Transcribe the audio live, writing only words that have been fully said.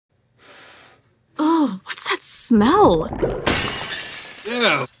that smell?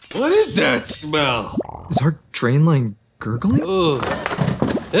 Yeah, what is that smell? Is our drain line gurgling? Ugh.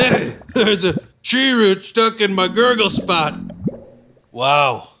 Hey, there's a tree root stuck in my gurgle spot.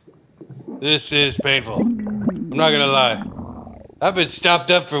 Wow, this is painful. I'm not gonna lie. I've been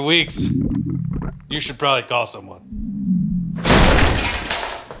stopped up for weeks. You should probably call someone.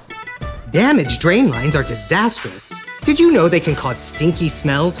 Damaged drain lines are disastrous. Did you know they can cause stinky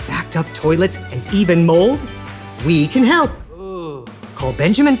smells, backed up toilets, and even mold? We can help. Ugh. Call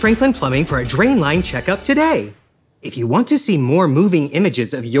Benjamin Franklin Plumbing for a drain line checkup today. If you want to see more moving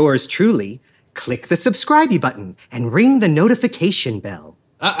images of yours truly, click the subscribe button and ring the notification bell.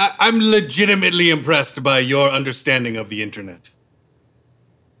 I'm legitimately impressed by your understanding of the internet.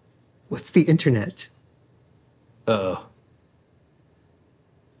 What's the internet? Uh-oh.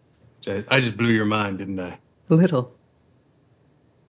 I just blew your mind, didn't I? A little.